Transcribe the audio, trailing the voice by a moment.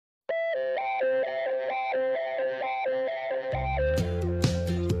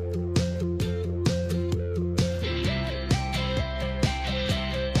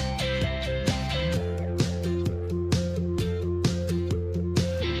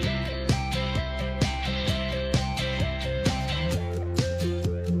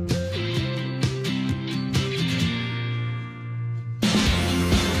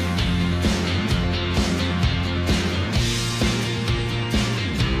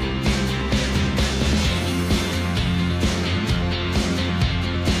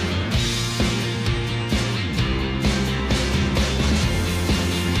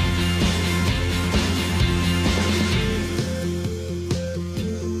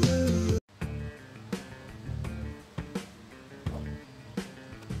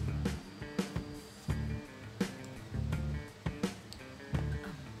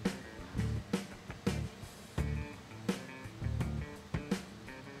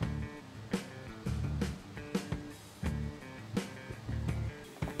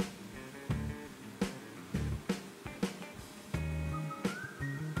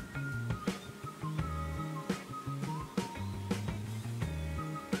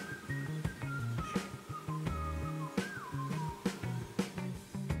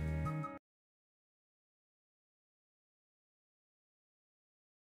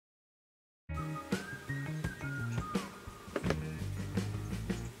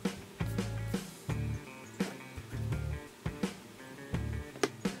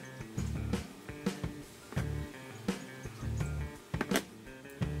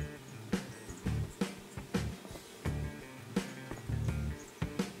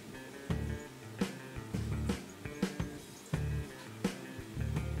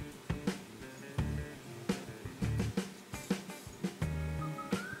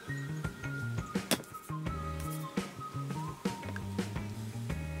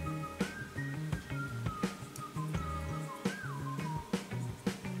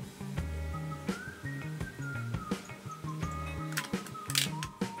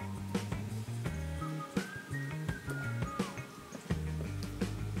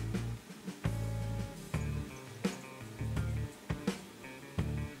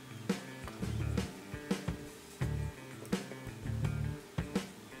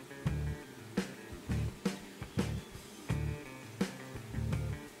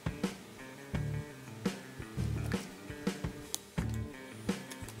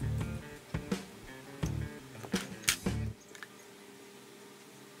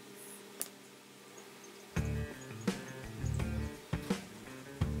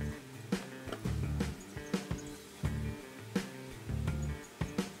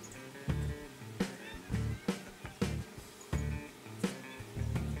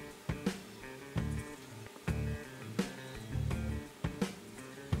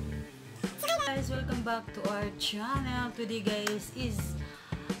Guys, welcome back to our channel. Today guys is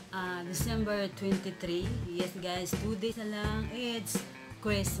December 23. Yes guys, 2 days na lang it's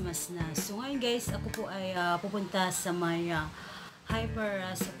Christmas na. So ngayon guys, ako po ay pupunta sa may hyper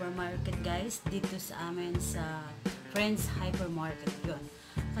supermarket guys, dito sa amin sa Friends Hypermarket yon.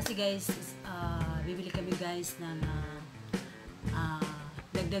 Kasi guys, bibili kami guys ng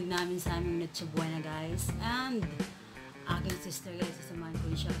dagdag namin sa aming Noche Buena guys. And aking sister guys, sasamahan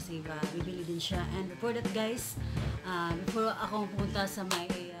ko siya kasi bibili din siya. And before that guys, before ako pumunta sa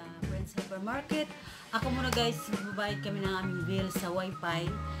may Friends Hypermarket, ako muna guys, magbabayad kami ng aming bill sa wifi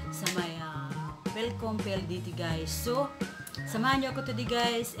sa may Welcome PLDT guys. So, samahan niyo ako today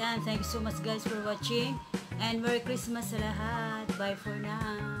guys, and thank you so much guys for watching, and Merry Christmas sa lahat. Bye for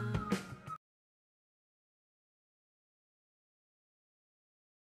now.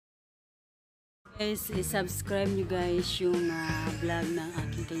 Guys, i-subscribe nyo guys yung vlog ng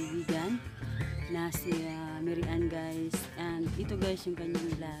aking kaibigan na si Marian guys, and ito guys yung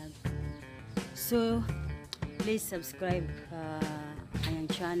kanyang vlog. So please subscribe kanyang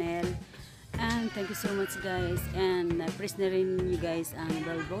channel, and thank you so much guys, and press na rin nyo guys ang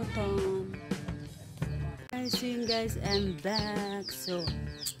bell button. Guys, yun guys, I'm back. So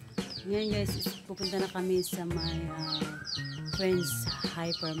ngayon guys, pupunta na kami sa my Friends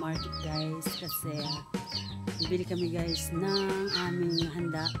Hypermarket guys, kasi bibili kami guys ng aming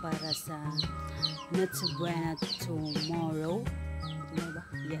handa para sa Noche Buena tomorrow. Tomorrow ba?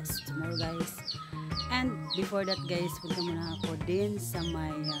 Yes, tomorrow guys. And before that guys, punta muna ako din sa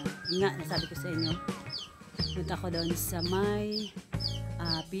may nasabi ko sa inyo, punta ako doon sa may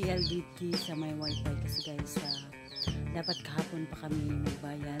PLDT sa may wifi kasi guys, dapat kahapon pa kami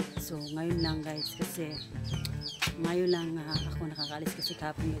magbayad. So ngayon lang guys, kasi ngayon lang ako nakakaalis kasi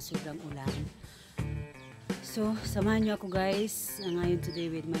kahapon yung sobrang ulan. So samahan nyo ako guys ngayon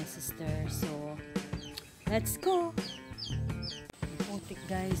today with my sister. So let's go. Putik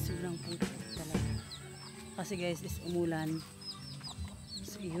guys, sobrang putik talaga kasi guys is umulan.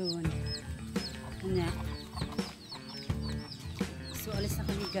 So yun kanya. So alis na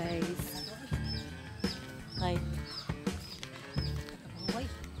kami guys. Right.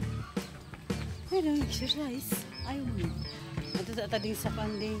 Ay, exercise. Ayaw mo. Ito sa atading sa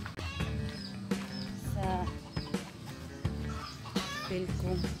panding. Sa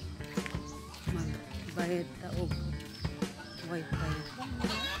Pelcom. Magbayad taog. Wi-Fi.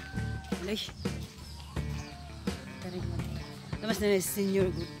 Alay. Tarig mo. Tamas na na si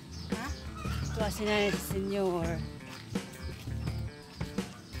senior. Ha? Tuwa si na si senior.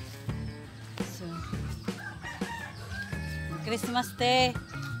 So. Christmas te.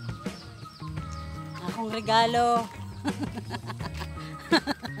 Akong regalo.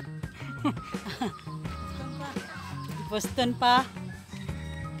 Boston pa.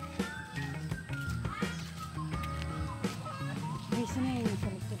 Bisa na yun sa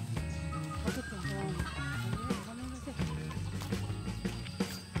likod. Bakit yun?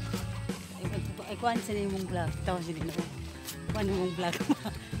 Ay, kuhaan sa na yung vlog. Tawag sila na po. Kuhaan yung vlog.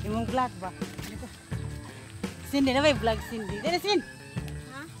 Yung vlog ba? Cindy na ba yung vlog, Cindy? Dala, Cindy!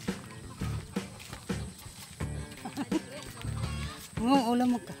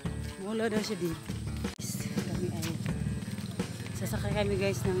 Ulam mo ka. Ulam daw siya dito. Kami ay sasakay kami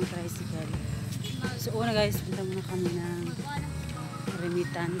guys ng tricycle. So una guys, punta muna kami ng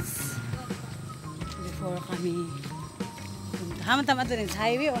remittance before kami punta. Haman tama ito rin sa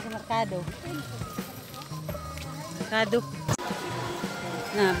highway o sa Mercado? Mercado.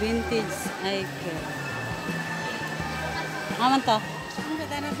 Na vintage icon. Haman to?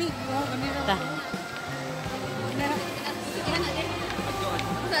 Ta.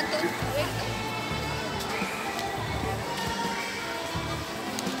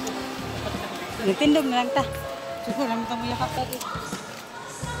 Nagtindog na lang ta. Siguro naman ito mo yakap tayo.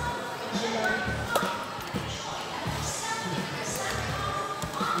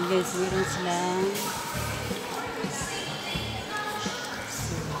 Guys, meron silang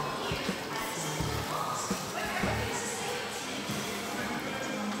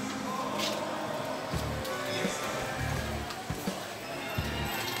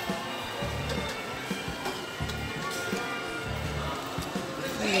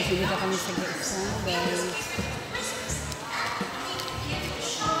guys, dito kami sa isa guys.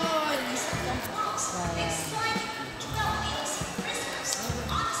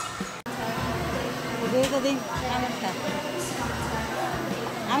 Dito din. Aman ta.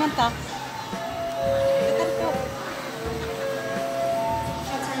 Aman ta. Dito po.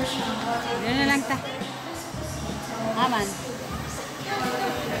 Dito na lang ta. Aman.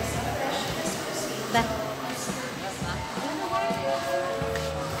 Ta.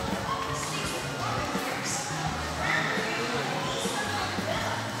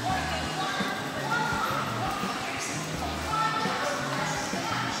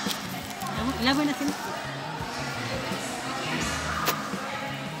 Laban na sila.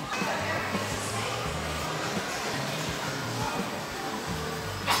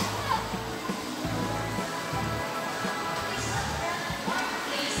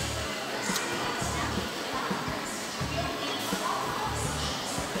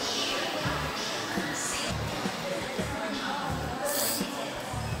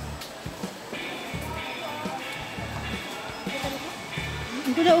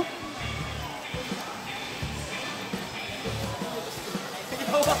 Ito daw.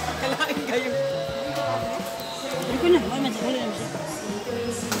 Kalain kayo. Hindi ko na. Wala na siya.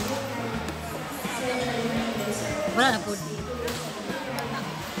 Wala na po.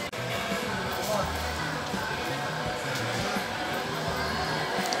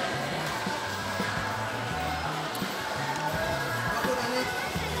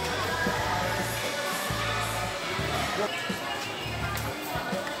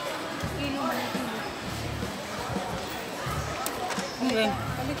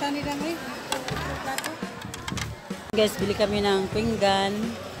 Palitan nila mo Guys, bili kami ng pinggan.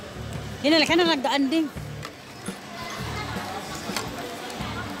 Hinala ka na nagdaan din.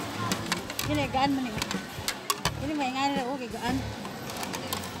 Hinala, gaan mo niya. Hinala, may nga nila. Okay, gaan.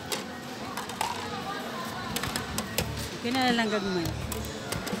 Hinala lang gagmay.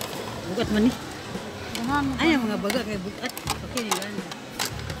 Bugat man ni. Ay, mga baga kay bugat. Okay, gaan.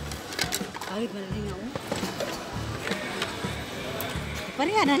 Kahit man rin ako.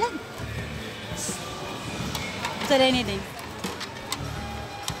 Pareha na lang. Ito na ini din.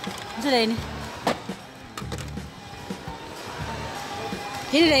 Ito na ini.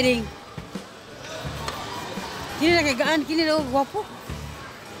 Kini na rin. Kini na kagaan. Kini na guwapo.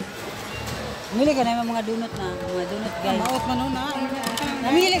 Namili ka na yung mga donut na. Mga donut guys. Maot man na.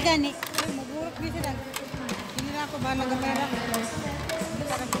 Namili ka ni. Magurot bisa lang. Kini na ako ba nagapera?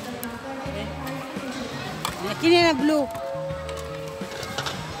 Kini na blue.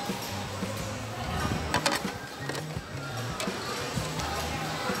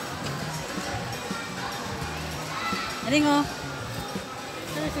 Aling o.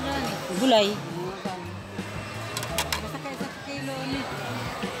 Saan sila ni? Gulay. Basta kayo sa kilo ni.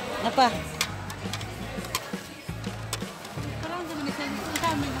 Napa? Parang sa mga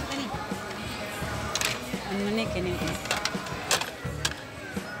kami ng kani. Ano na kini?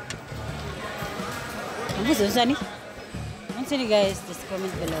 Ang gusto sa ni? Ang sini guys, just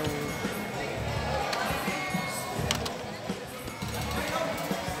comment below.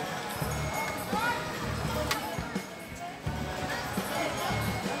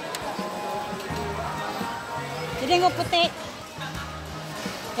 Hindi ko puti.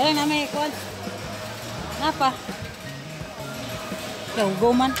 Kaya namin ikon. Napa? Kaya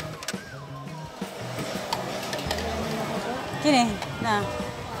hugoman. Kini, na.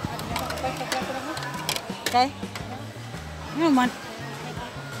 Okay? Ano man?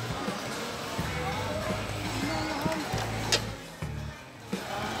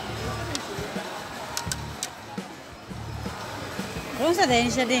 Kung sa din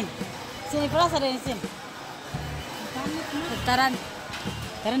siya din. Sini pala sa din sin. Taran.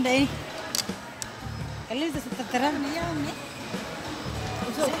 Taran dahil. Kalil sa taran.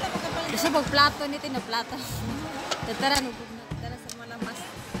 Gusto pag plato nito na plato. Tataran tara sa mga lamas.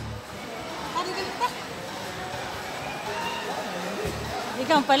 Ano ganito pa?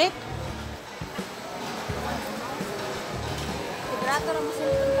 Ikaw ang palit? Ibrato ra mo sa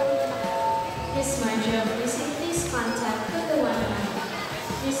karon na. Miss Marjorie, please contact to the one line.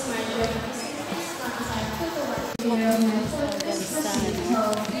 Miss Marjorie, please contact to the one line.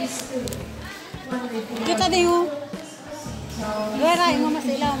 Kita din mo. Gara, yung mas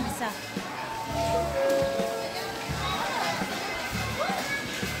ilaw masa.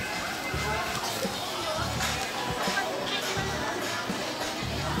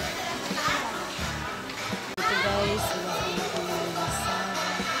 Ito guys,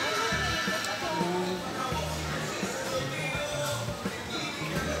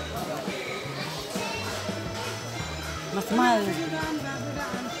 mas mahal.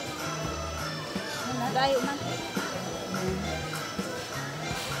 Dayo man.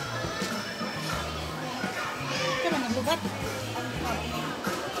 Kaya man bugat.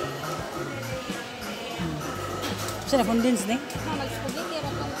 Sila condense din. Mag-spaghetti ra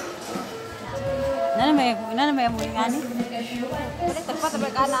to. Nana may amoy nga ni. Pwede tagpat ba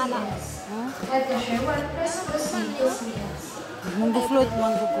kana ana. Munggo float,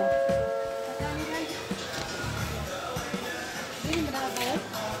 munggo ko.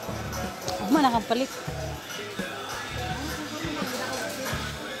 Ugma na kang palit.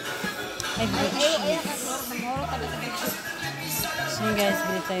 Ay, Ay ka moro talaga. So yun guys,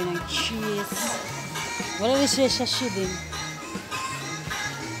 bili tayo ng cheese. Wala rin siya sachet din.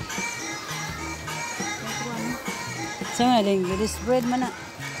 So nga din, this bread man na.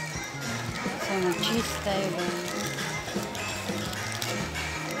 So mag-cheese tayo guys.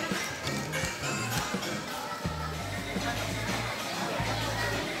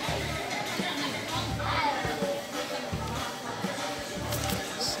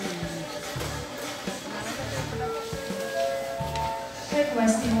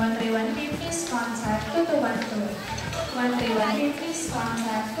 Requesting 131 please contact 2212. 131 please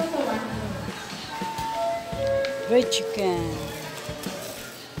contact 2212. Great chicken.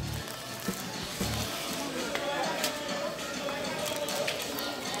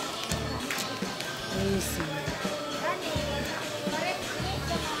 Easy.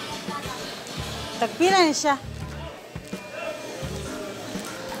 Tagpila na siya.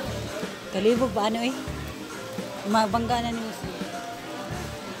 Kalibog ba ano eh? Mabangga na niyo siya.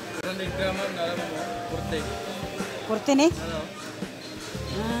 100 gram na alam mo, 40. 14 eh? Ano?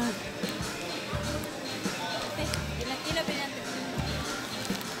 Ah.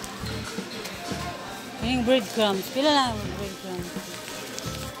 Yung breadcrumbs. Pila lang ang breadcrumbs.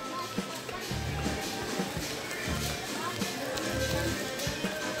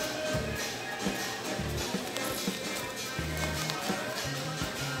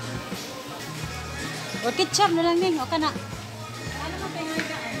 O ketchup na lang ning. O ka na.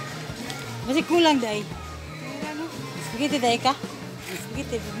 Masih kulang dai. Spaghetti dai ka?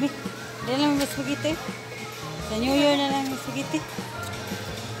 Spaghetti. Dai lang may spaghetti. Sa New Year na lang may spaghetti.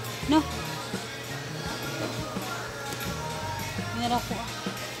 No? Minara ko.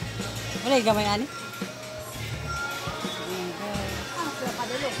 Wala yung gamay ani?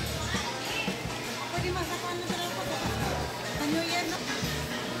 Pwede masakan na talaga po. Sa New Year na.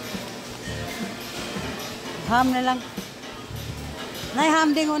 Ham na lang. Nay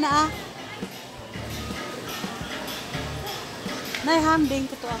ham ding una ah. Nay ham ding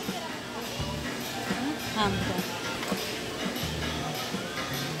ko to ah. Ham ko.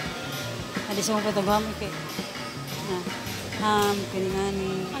 Adi sa mga patagam okay. Na. Ham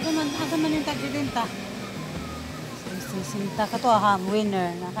kiningani. Asa man yung tagdidinta. Sinta ka to ham winner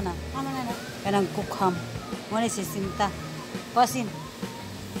na kana. Ham na na. Kanang cook ham. Mo ni si Sinta. Pasin.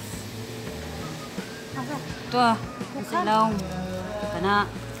 Asa? To ah. Silaw. Kana.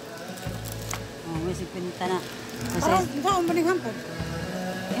 Oh, may sipinta na. Kasi saan ba ning ham po?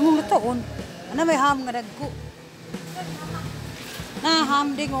 Imong lutoon. Ano may ham nga dagko? Na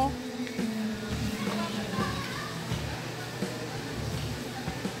ham ding oh.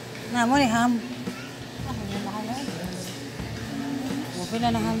 Na mo ni ham. Mo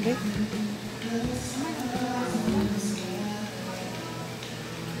pila na ham ding.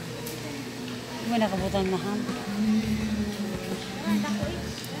 May nakabutan na ham.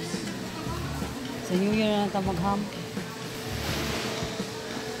 Sa New Year na natin magham.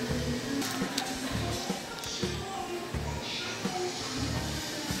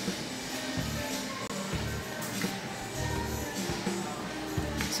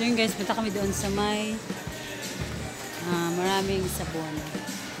 So yun guys, punta kami doon sa may maraming sabon.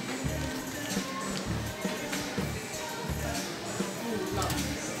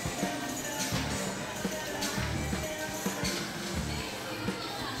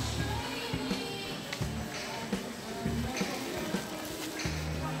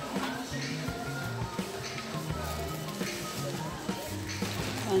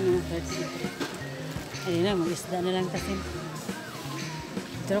 Ano, ayun na, mag-isda na lang kasi.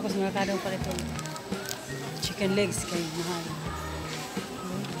 Pero ko sa merkado pala ito. Chicken legs kay mahal.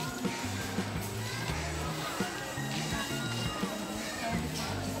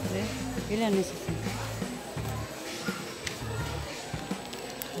 Okay. Pila na siya.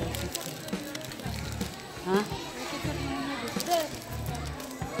 Ha?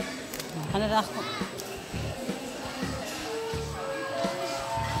 Ano na ako?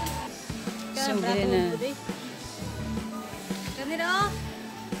 So, gili na. Kanina oh.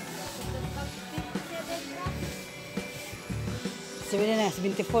 Sabi na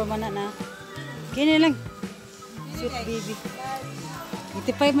 74 man na. Kini lang. Sweet baby.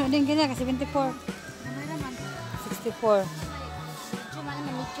 85 man din kina kasi 74. Ano naman? 64. Medium, ano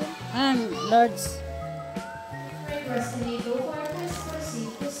na medium? Large. Requesting 2 for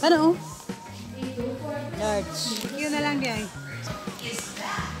seafood. Ano oh? 2 for Large. Yun na lang di ay. Is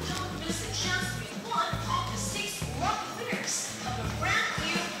back. Don't miss a chance to be one of the 6 lucky winners of the brand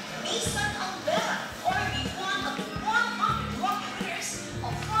new Nissan Almera, or be one of the 100 lucky winners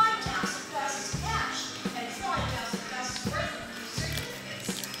of 5,000 pesos cash and 5,000 pesos worth of gift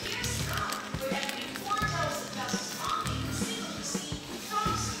certificates. Here's how: for every 4,000 pesos only, the single receipt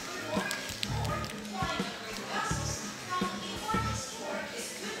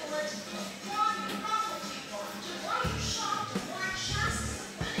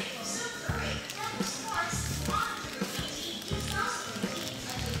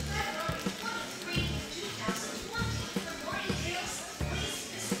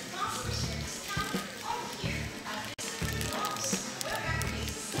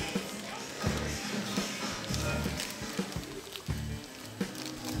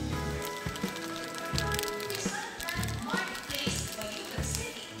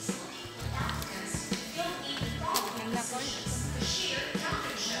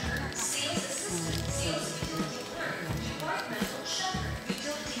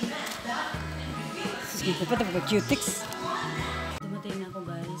Dapat ako cutics. Dumating na ako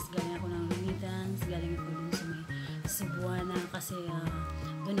guys. Galing ako ng remittance. Galing ako dun sa may Cebuana. Kasi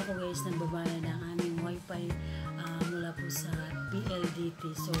doon ako guys nagbabayad ng aming wifi mula po sa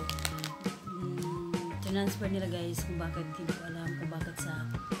PLDT. So, transfer nila guys kung bakit hindi ko alam kung bakit sa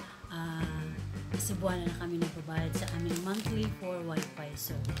Cebuana na kami nagbabayad sa aming monthly for wifi.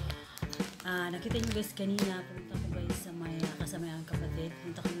 So, nakita nyo guys kanina, pumunta ko guys sa may kasamayan kapatid.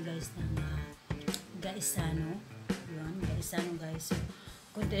 Pumunta kami guys ng Gaisano. Yun, Gaisano guys. So,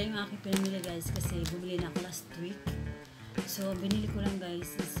 kunti lang yung aking pinamili guys kasi bumili na ako last week. So, binili ko lang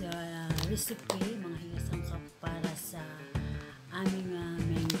guys is recipe, mga higasang cup para sa aming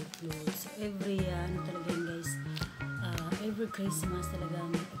mango float. So, every talaga yun guys, every Christmas talagang,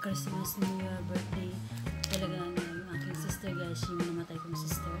 Christmas, New Year, birthday, talagang yung aking sister guys, yung namatay kong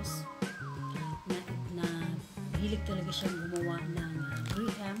sisters, na hilig talaga siyang gumawa ng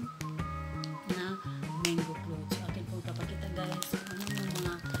graham na mango float. So, akin pong papakita guys kung ano yung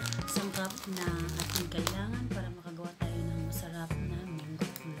mga sangkap na ating kailangan para makagawa tayo ng masarap na mango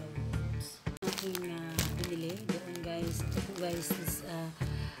floats. Aking binili doon guys, ito po guys is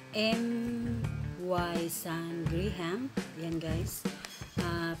MY San Graham. Yan guys.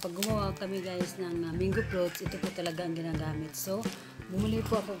 Pag gumawa kami guys ng mango floats, ito po talaga ang ginagamit. So, bumili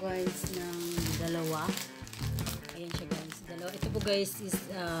po ako guys ng dalawa. Ayan siya guys. Dalawa. Ito po guys is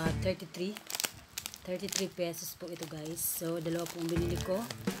 33 pesos po ito guys. So, dalawa po ang binili ko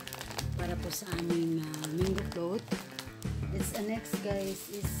para po sa aming mango float. Next guys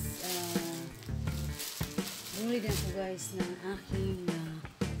is bumili din ako guys ng aking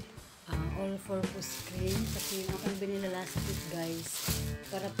all-purpose cream kasi yung aking binili last week guys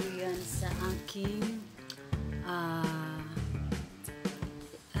para po yan sa aking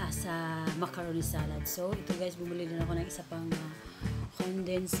sa macaroni salad. So ito guys, bumili din ako ng isa pang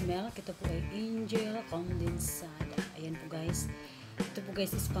condensed milk. Ito po ay Angel condensada. Ayan po guys. Ito po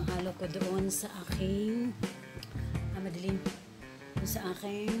guys is panghalo ko doon sa aking madilim doon sa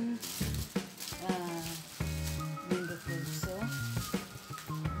aking mango float.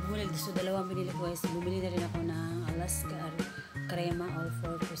 So dalawang binili ko guys. Bumili na rin ako ng Alaska crema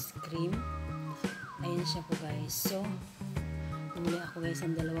all-purpose cream. Ayan siya po guys. So bumili ako guys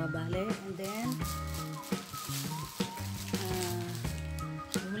ang dalawa bale. And then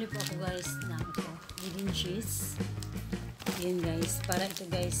bumili po ako guys ng ito hidden cheese. Ayan guys. Para ito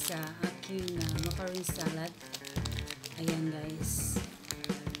guys sa aking macaroni salad. Ayan guys.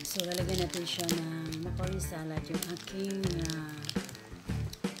 So lalagyan natin siya ng macaroni salad. Yung aking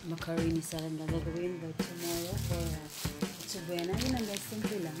macaroni salad na gagawin by tomorrow for Subuena. Yun lang guys,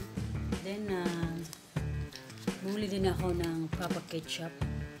 simple lang. Then bumili din ako ng Papa Ketchup.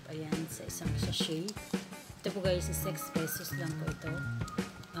 Ayan, sa isang sachet. Ito po guys, 6 pesos lang po ito.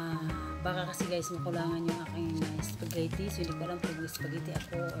 Baka kasi guys makulangan yung aking spaghetti. So hindi ko alam kung spaghetti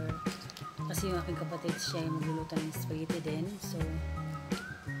ako or kasi yung aking kapatid siya yung magluluto ng spaghetti din. So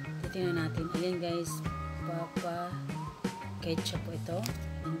titingnan natin. Ayan guys, Papa Ketchup po ito.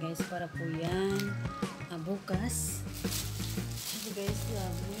 Ayan guys, para po yan bukas. Ito guys,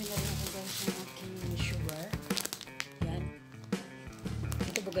 bumili na rin ako guys ng aking sugar. Yan.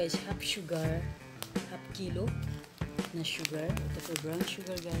 Ito po guys, half sugar, half kilo na sugar. Ito po brown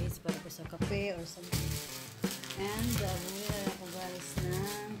sugar guys, para po sa kape or something. And bumili na rin ako guys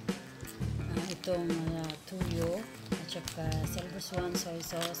ng itong tuyo at saka silver swan soy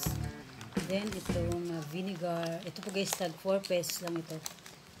sauce. Then itong vinegar. Ito po guys, tag 4 pesos lang ito.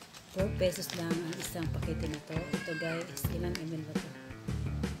 4 pesos lang ang isang pakete nito. Ito guys, ilang ml ba ito?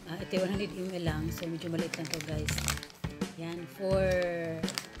 Ito 100 ml lang. So medyo maliit lang ito guys. Yan, 4.8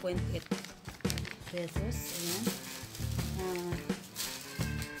 pesos. Ayan.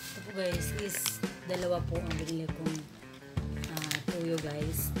 Ito po guys is dalawa po ang binili kong tuyo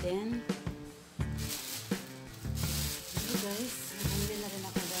guys. Then ito guys, bumili na rin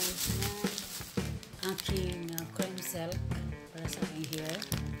ako guys na aking cream silk para sa aking hair.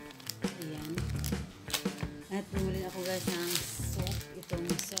 Ayan. At bumili ako guys ng soap. Itong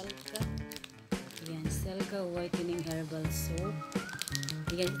Selka. Ayan. Selka whitening herbal soap.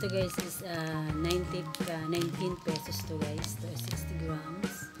 Ayan. Ito guys is 19 pesos to guys. Ito is 60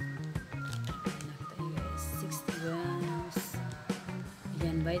 grams. Ayan. Nakita nyo guys. 60 grams.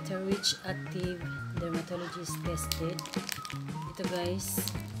 Ayan. Vita-Rich Active Dermatologist Tested. Ito guys.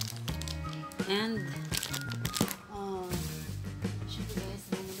 And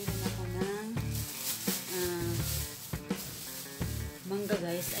mangga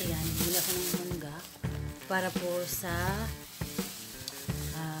guys, ayan, bumili ako ng mangga para po sa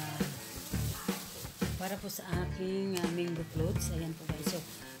aking mango floats. Ayan po guys. So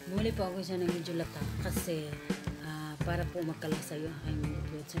Bumili po ako siya ng medyo lata kasi para po magkalasa yung aking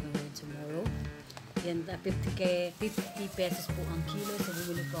upload sa gawin tomorrow. Yan, 50 pesos po ang kilo. So,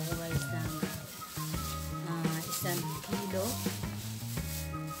 bumili po ako guys ng 1 kilo.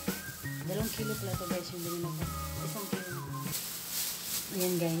 2 kilo pala ito guys yung binili ko. 1 kilo.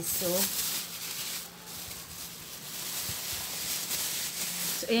 Ayan guys. So,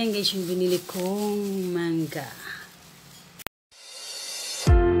 ayan guys yung binili kong mangga.